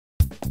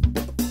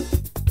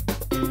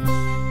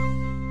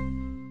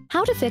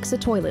How to fix a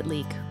toilet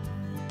leak.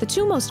 The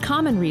two most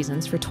common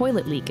reasons for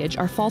toilet leakage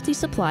are faulty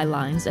supply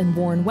lines and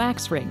worn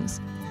wax rings.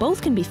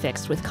 Both can be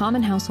fixed with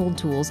common household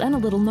tools and a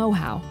little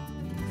know-how.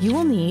 You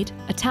will need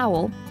a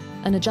towel,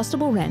 an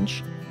adjustable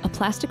wrench, a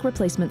plastic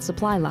replacement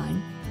supply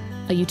line,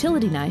 a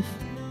utility knife,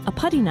 a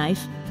putty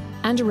knife,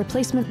 and a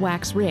replacement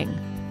wax ring.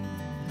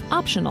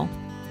 Optional: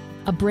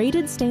 a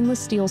braided stainless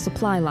steel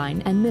supply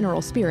line and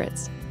mineral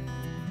spirits.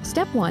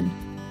 Step 1.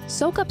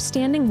 Soak up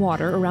standing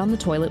water around the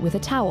toilet with a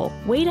towel.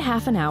 Wait a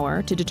half an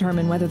hour to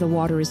determine whether the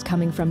water is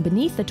coming from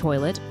beneath the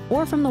toilet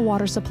or from the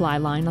water supply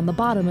line on the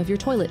bottom of your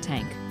toilet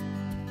tank.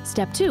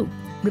 Step 2.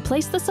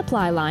 Replace the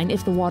supply line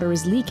if the water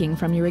is leaking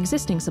from your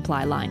existing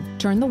supply line.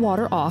 Turn the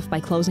water off by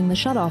closing the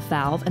shutoff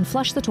valve and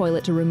flush the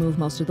toilet to remove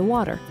most of the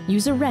water.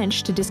 Use a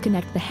wrench to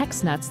disconnect the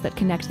hex nuts that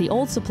connect the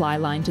old supply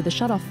line to the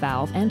shutoff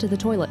valve and to the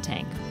toilet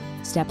tank.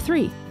 Step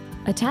 3.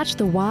 Attach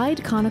the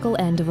wide, conical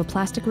end of a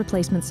plastic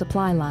replacement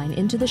supply line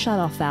into the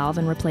shutoff valve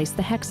and replace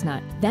the hex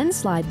nut. Then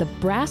slide the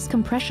brass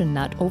compression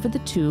nut over the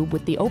tube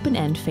with the open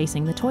end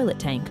facing the toilet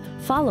tank,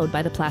 followed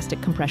by the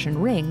plastic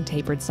compression ring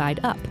tapered side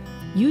up.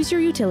 Use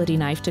your utility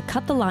knife to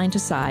cut the line to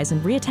size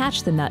and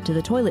reattach the nut to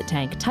the toilet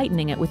tank,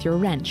 tightening it with your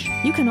wrench.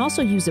 You can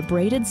also use a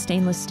braided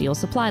stainless steel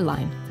supply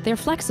line. They're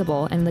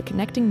flexible and the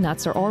connecting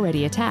nuts are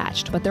already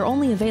attached, but they're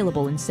only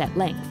available in set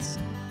lengths.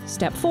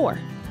 Step 4.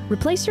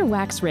 Replace your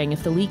wax ring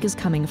if the leak is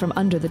coming from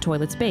under the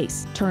toilet's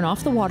base. Turn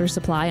off the water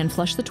supply and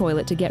flush the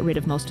toilet to get rid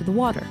of most of the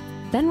water.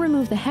 Then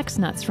remove the hex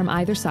nuts from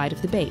either side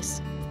of the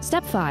base.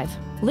 Step 5.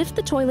 Lift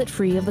the toilet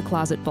free of the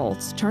closet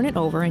bolts, turn it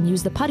over, and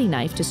use the putty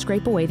knife to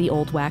scrape away the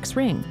old wax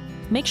ring.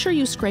 Make sure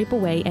you scrape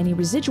away any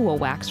residual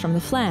wax from the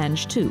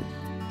flange, too.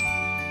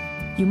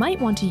 You might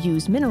want to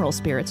use mineral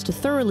spirits to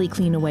thoroughly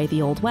clean away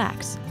the old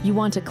wax. You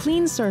want a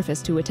clean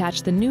surface to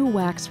attach the new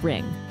wax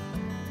ring.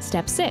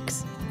 Step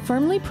 6.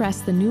 Firmly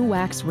press the new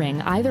wax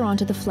ring either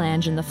onto the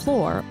flange in the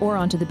floor or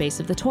onto the base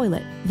of the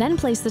toilet. Then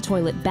place the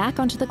toilet back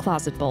onto the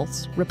closet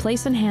bolts,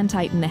 replace and hand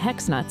tighten the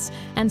hex nuts,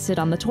 and sit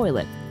on the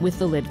toilet, with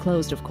the lid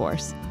closed, of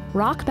course.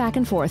 Rock back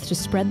and forth to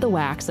spread the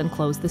wax and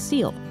close the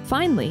seal.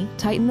 Finally,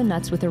 tighten the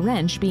nuts with a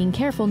wrench, being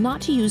careful not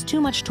to use too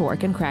much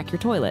torque and crack your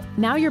toilet.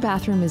 Now your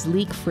bathroom is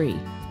leak-free.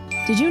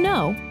 Did you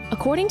know?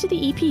 According to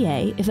the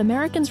EPA, if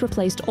Americans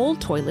replaced old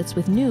toilets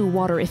with new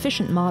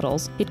water-efficient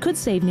models, it could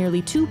save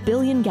nearly 2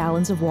 billion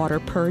gallons of water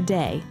per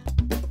day.